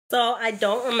So I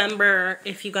don't remember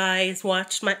if you guys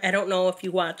watched I don't know if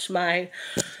you watched my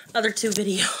other two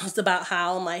videos about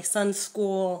how my son's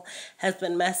school has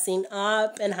been messing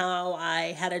up and how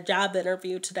I had a job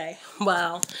interview today.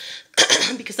 Well,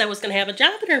 because I was going to have a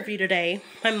job interview today,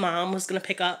 my mom was going to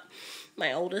pick up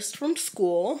my oldest from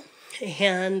school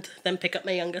and then pick up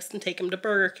my youngest and take him to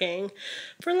Burger King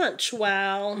for lunch.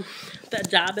 Well, the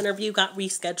job interview got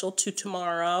rescheduled to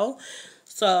tomorrow.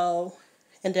 So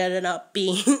it ended up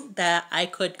being that I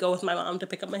could go with my mom to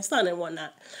pick up my son and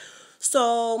whatnot.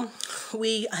 So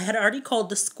I had already called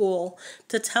the school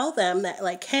to tell them that,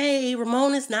 like, hey,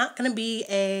 Ramon is not going to be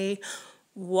a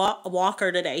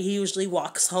walker today. He usually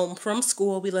walks home from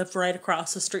school. We live right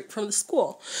across the street from the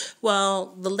school.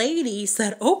 Well, the lady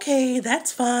said, okay,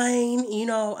 that's fine. You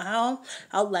know,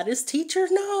 I'll let his teacher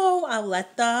know. I'll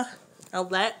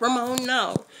let Ramon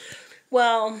know.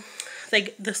 Well,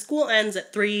 the school ends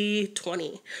at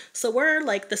 3:20. So we're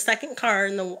like the second car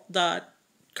in the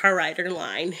car rider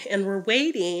line, and we're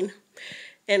waiting.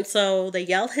 And so they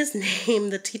yell his name.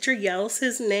 The teacher yells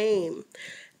his name.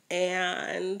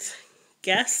 And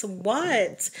guess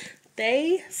what?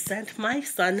 They sent my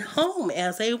son home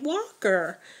as a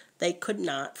walker. They could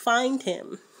not find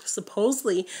him.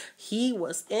 Supposedly, he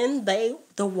was in the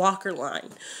walker line.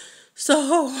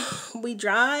 So we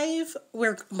drive,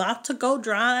 we're about to go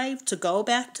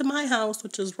back to my house,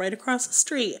 which is right across the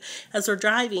street. As we're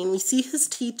driving, we see his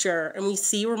teacher and we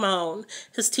see Ramon.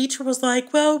 His teacher was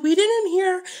like, well, we didn't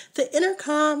hear the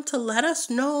intercom to let us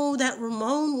know that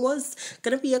Ramon was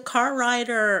going to be a car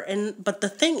rider. But the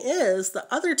thing is, the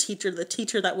other teacher, the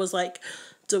teacher that was like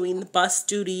doing the bus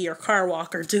duty or car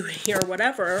walker duty or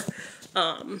whatever,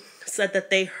 said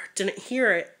that they didn't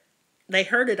hear it. They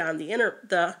heard it on the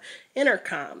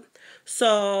intercom.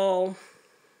 So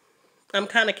I'm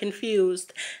kind of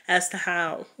confused as to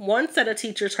how one set of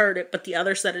teachers heard it, but the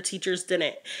other set of teachers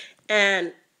didn't.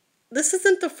 And this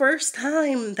isn't the first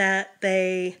time that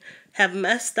they have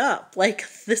messed up. Like,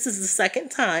 this is the second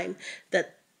time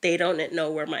that they don't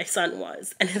know where my son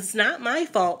was. And it's not my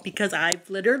fault because I've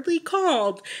literally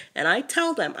called and I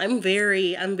tell them I'm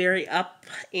very up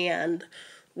and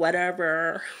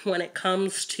whatever when it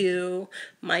comes to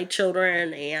my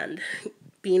children and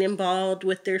being involved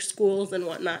with their schools and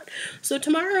whatnot. So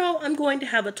tomorrow I'm going to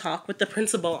have a talk with the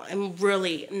principal. I'm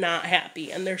really not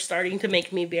happy and they're starting to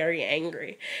make me very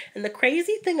angry. And the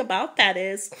crazy thing about that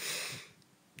is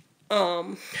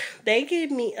they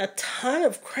gave me a ton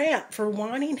of crap for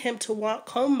wanting him to walk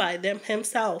home by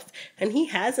himself. And he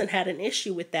hasn't had an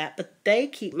issue with that, but they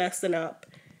keep messing up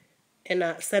and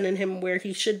not sending him where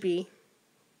he should be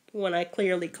when I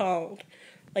clearly called.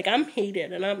 Like, I'm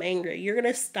heated and I'm angry. You're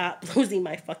gonna stop losing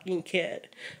my fucking kid.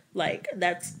 Like,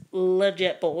 that's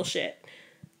legit bullshit.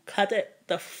 Cut it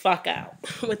the fuck out.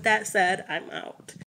 With that said, I'm out.